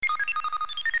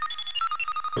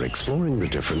We're exploring the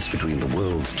difference between the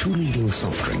world's two leading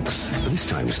soft drinks, this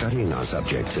time studying our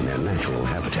subjects in their natural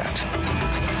habitat.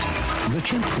 The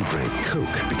chimp who drank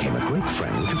Coke became a great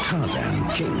friend to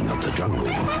Tarzan, king of the jungle.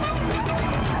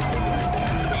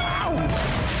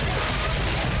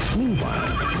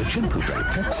 Meanwhile, the chimp who drank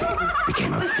Pepsi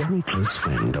became a very close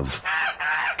friend of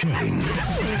Jane.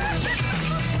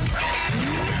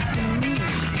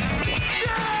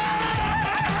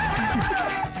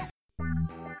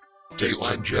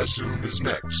 Dateline Jassoon is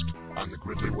next on the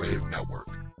Gridley Wave Network.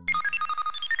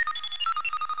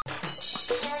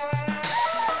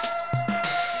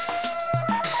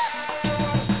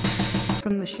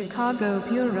 From the Chicago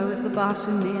Bureau of the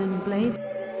Bostonian Blade.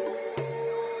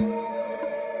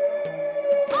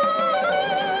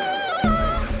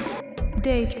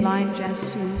 Dateline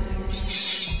Jassoon.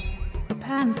 A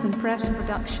Panther Press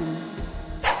production.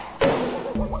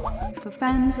 For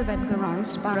fans of Edgar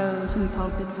Rice Burroughs and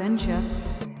pulp adventure.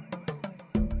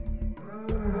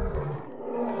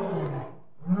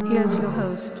 Here's your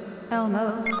host,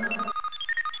 Elmo.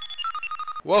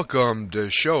 Welcome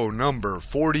to show number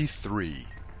 43.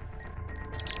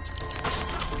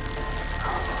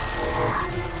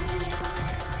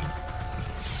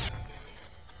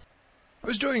 I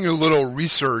was doing a little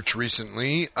research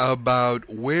recently about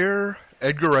where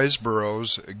Edgar Rice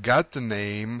Burroughs got the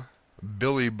name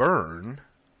Billy Byrne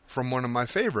from one of my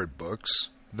favorite books,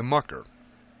 The Mucker.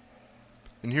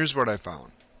 And here's what I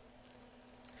found.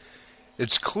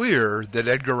 It's clear that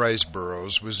Edgar Rice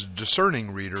Burroughs was a discerning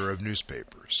reader of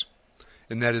newspapers,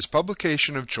 and that his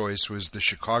publication of choice was the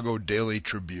Chicago Daily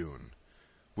Tribune,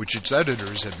 which its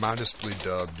editors had modestly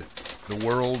dubbed the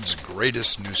world's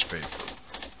greatest newspaper.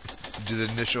 Do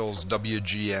the initials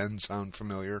WGN sound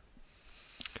familiar?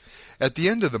 At the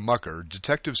end of The Mucker,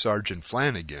 Detective Sergeant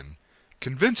Flanagan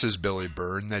convinces Billy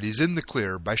Byrne that he's in the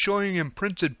clear by showing him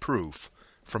printed proof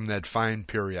from that fine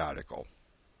periodical.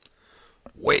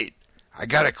 "Wait, I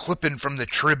got a clipping from the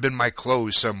Trib in my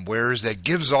clothes somewheres that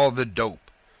gives all the dope,"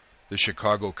 the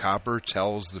Chicago copper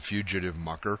tells the fugitive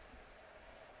Mucker.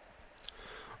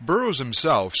 Burroughs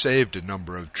himself saved a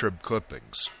number of Trib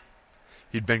clippings.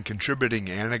 He'd been contributing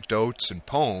anecdotes and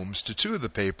poems to two of the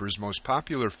paper's most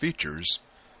popular features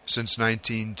since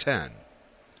 1910.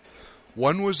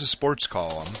 One was a sports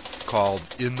column called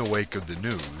In the Wake of the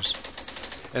News,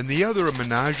 and the other a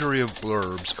menagerie of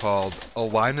blurbs called A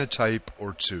Linotype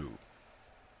or Two.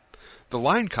 The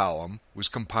line column was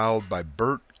compiled by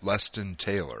Bert Leston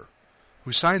Taylor,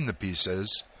 who signed the piece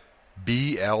as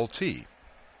BLT.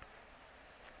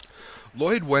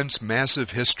 Lloyd Wendt's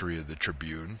massive history of the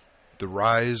Tribune, the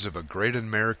rise of a great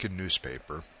American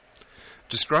newspaper,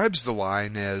 describes the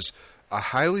line as a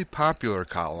highly popular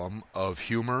column of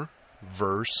humor,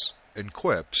 verse, and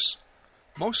quips,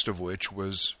 most of which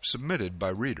was submitted by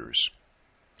readers.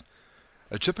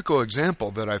 A typical example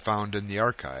that I found in the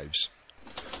archives: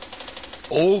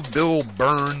 Old Bill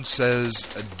Byrne says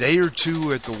a day or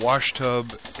two at the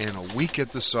washtub and a week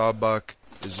at the sawbuck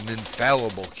is an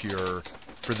infallible cure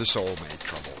for the soulmate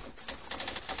trouble.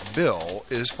 Bill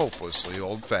is hopelessly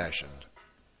old-fashioned.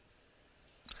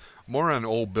 More on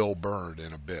Old Bill Byrne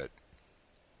in a bit.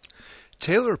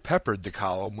 Taylor peppered the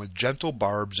column with gentle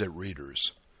barbs at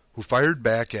readers, who fired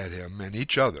back at him and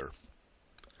each other.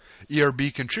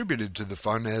 ERB contributed to the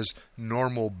fun as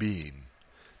Normal Bean,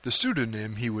 the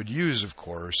pseudonym he would use, of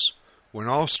course, when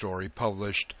All Story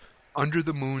published Under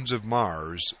the Moons of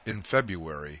Mars in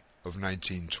February of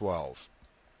 1912.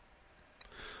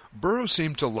 Burroughs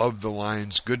seemed to love the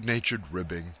line's good-natured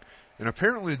ribbing, and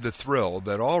apparently the thrill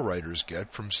that all writers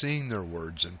get from seeing their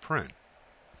words in print.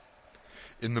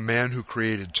 In The Man Who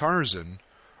Created Tarzan,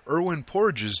 Erwin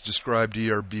Porges described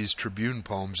ERB's Tribune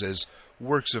poems as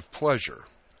works of pleasure,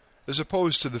 as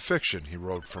opposed to the fiction he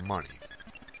wrote for money.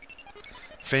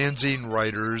 Fanzine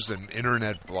writers and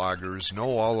internet bloggers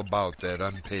know all about that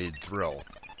unpaid thrill.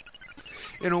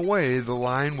 In a way, the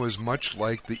line was much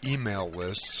like the email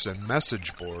lists and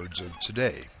message boards of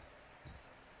today.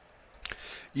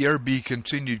 ERB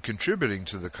continued contributing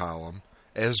to the column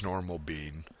as Normal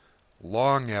Bean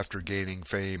long after gaining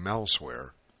fame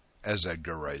elsewhere as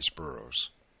Edgar Rice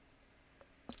Burroughs.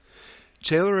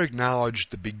 Taylor acknowledged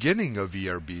the beginning of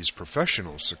ERB's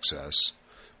professional success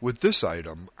with this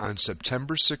item on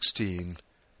September 16,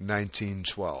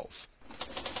 1912.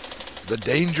 The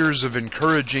dangers of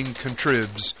encouraging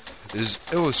contribs is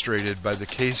illustrated by the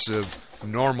case of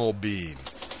Normal Bean,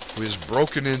 who has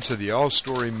broken into the All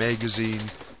Story magazine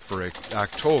for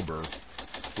October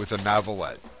with a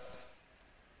novelette.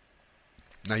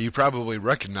 Now you probably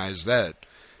recognize that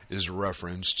is a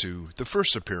reference to the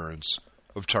first appearance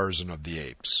of Tarzan of the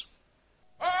Apes.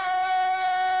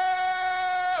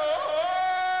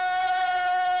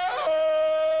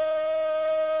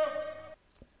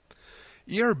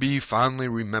 ERB fondly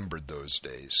remembered those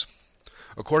days.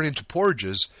 According to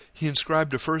Porges, he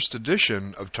inscribed a first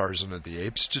edition of Tarzan of the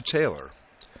Apes to Taylor.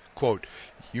 Quote,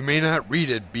 "You may not read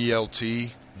it,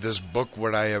 BLT, this book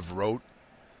what I have wrote,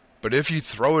 but if you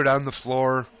throw it on the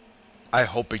floor, I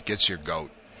hope it gets your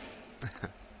goat."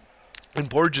 And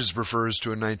Porges refers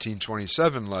to a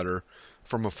 1927 letter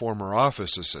from a former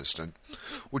office assistant,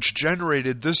 which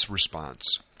generated this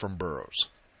response from Burroughs.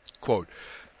 Quote,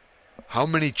 "How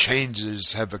many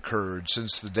changes have occurred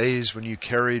since the days when you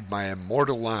carried my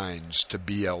immortal lines to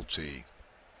BLT?"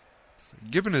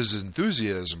 Given his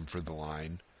enthusiasm for the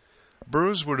line,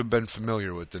 Burroughs would have been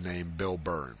familiar with the name Bill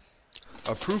Byrne,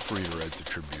 a proofreader at the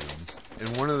Tribune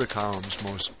and one of the column's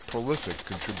most prolific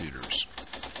contributors.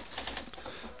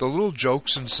 The little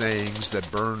jokes and sayings that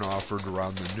Byrne offered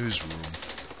around the newsroom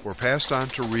were passed on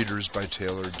to readers by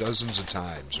Taylor dozens of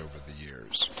times over the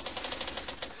years.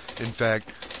 In fact,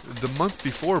 the month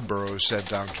before Burroughs sat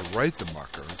down to write The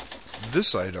Mucker,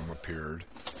 this item appeared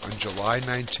on July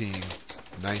 19,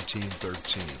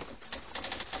 1913.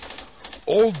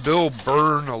 Old Bill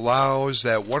Byrne allows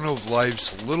that one of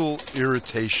life's little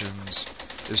irritations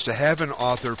is to have an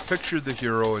author picture the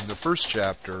hero in the first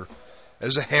chapter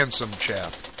as a handsome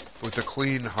chap with a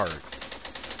clean heart,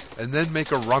 and then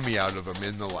make a rummy out of him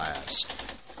in the last.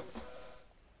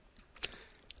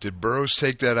 Did Burroughs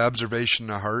take that observation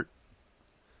to heart?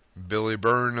 Billy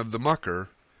Byrne of The Mucker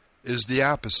is the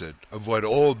opposite of what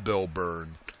old Bill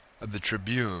Byrne of the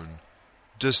Tribune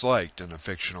disliked in a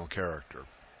fictional character.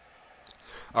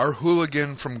 Our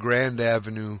hooligan from Grand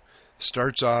Avenue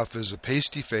starts off as a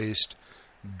pasty-faced,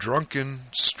 drunken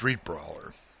street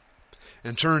brawler,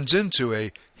 and turns into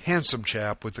a handsome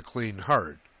chap with a clean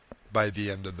heart by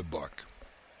the end of the book.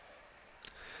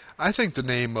 I think the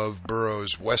name of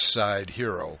Burroughs' West Side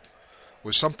hero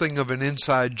was something of an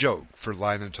inside joke for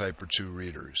Linotype or 2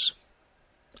 readers.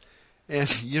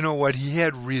 And you know what? He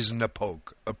had reason to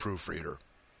poke a proofreader.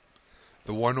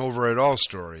 The one over at All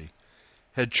Story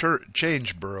had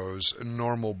changed Burroughs'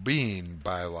 Normal Being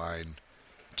byline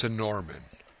to Norman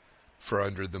for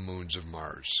Under the Moons of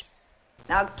Mars.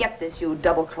 Now get this, you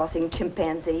double-crossing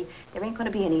chimpanzee. There ain't going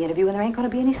to be any interview and there ain't going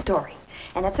to be any story.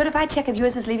 And that certified check of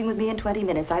yours is leaving with me in 20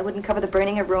 minutes. I wouldn't cover the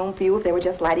burning of Rome for you if they were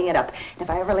just lighting it up. And if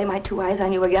I ever lay my 2 eyes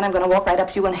on you again, I'm going to walk right up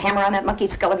to you and hammer on that monkey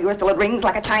skull of yours till it rings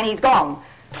like a Chinese gong.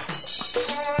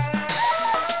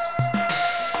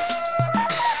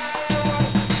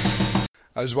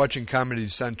 I was watching Comedy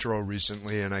Central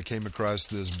recently and I came across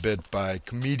this bit by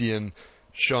comedian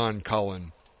Sean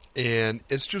Cullen. And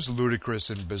it's just ludicrous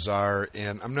and bizarre,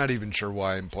 and I'm not even sure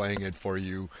why I'm playing it for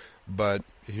you, but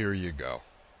here you go.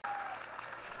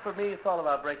 For me, it's all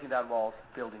about breaking down walls,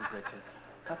 building bridges.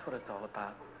 That's what it's all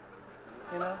about,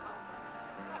 you know?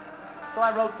 So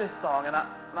I wrote this song, and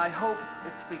I hope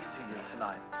it speaks to you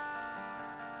tonight.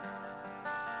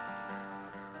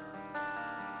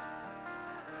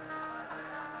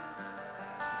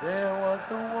 There was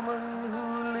a woman who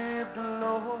lived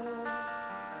alone.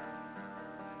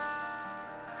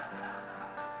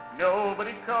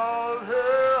 Nobody called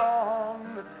her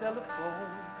on the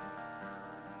telephone.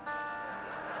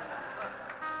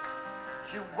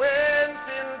 She went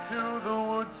into the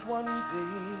woods one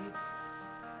day,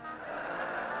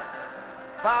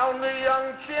 found a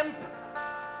young chimp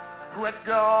who had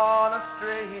gone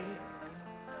astray.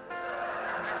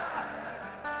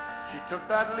 She took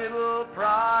that little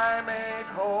primate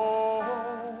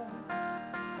home,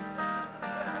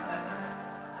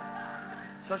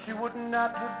 so she wouldn't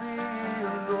have to be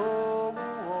alone.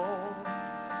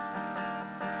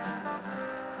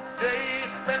 They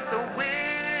spent the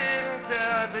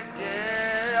winter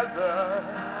together,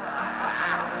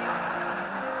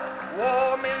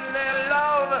 warm in their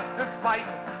love, despite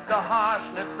the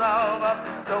harshness of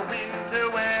the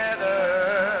winter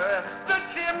weather. The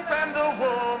chimp and the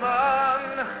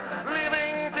woman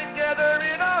living together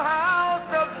in a house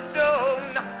of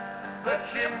stone. The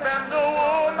chimp and the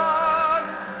woman,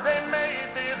 they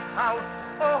made this house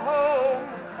a home.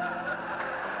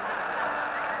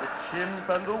 The chimp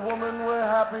and the woman were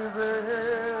happy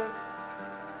there.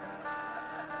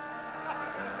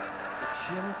 The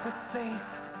chimp was safe.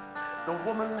 The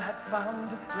woman had found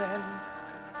a friend.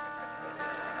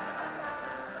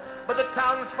 But the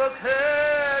townsfolk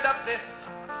heard of this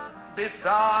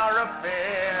bizarre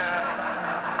affair.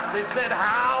 They said,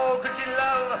 how could you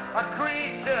love a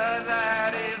creature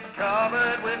that is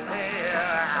covered with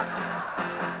hair?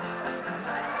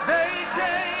 They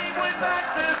came with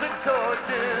axes and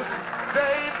torches.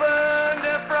 They burned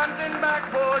their front and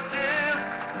back porches.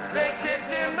 They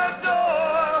kicked in the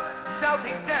door,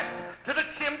 shouting death to the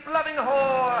chimp-loving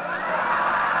whore.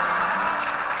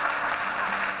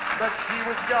 but she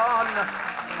was gone.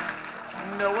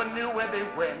 No one knew where they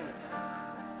went.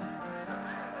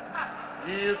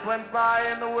 Years went by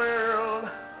and the world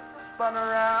spun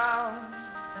around.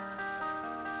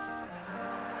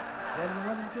 Then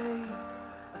one day,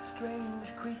 a strange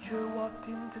creature walked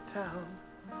into town.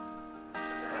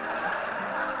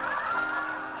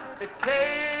 It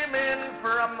came in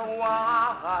from the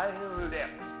wild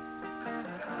depths.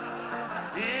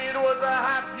 It was a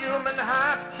half-human,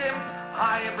 half-chimp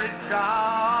hybrid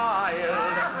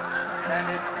child.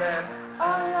 And it said,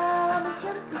 I am a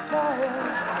chimpy child,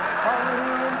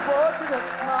 only unfortunate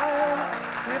smile.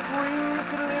 If we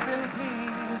could live in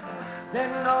peace,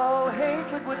 then all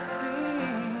hatred would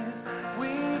cease.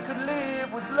 We could live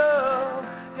with love,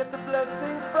 get the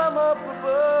blessings from up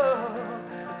above.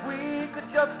 If we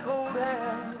could just hold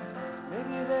hands,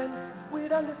 maybe then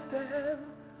we'd understand.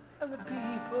 And the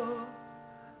people,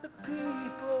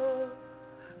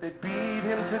 they beat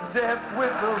him to death with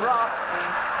a rock.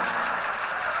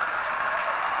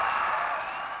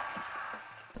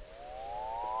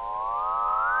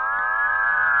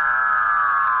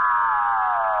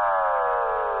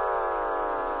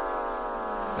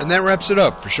 And that wraps it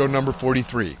up for show number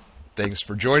 43. Thanks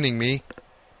for joining me,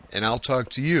 and I'll talk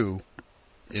to you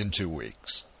in 2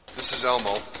 weeks. This is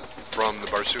Elmo from the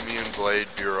Barsoomian Blade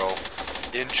Bureau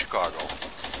in Chicago,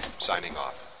 signing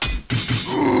off.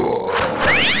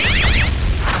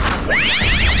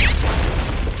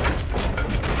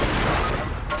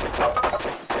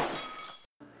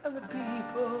 And the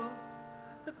people,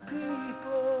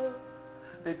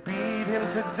 they beat him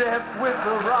to death with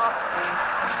a rock.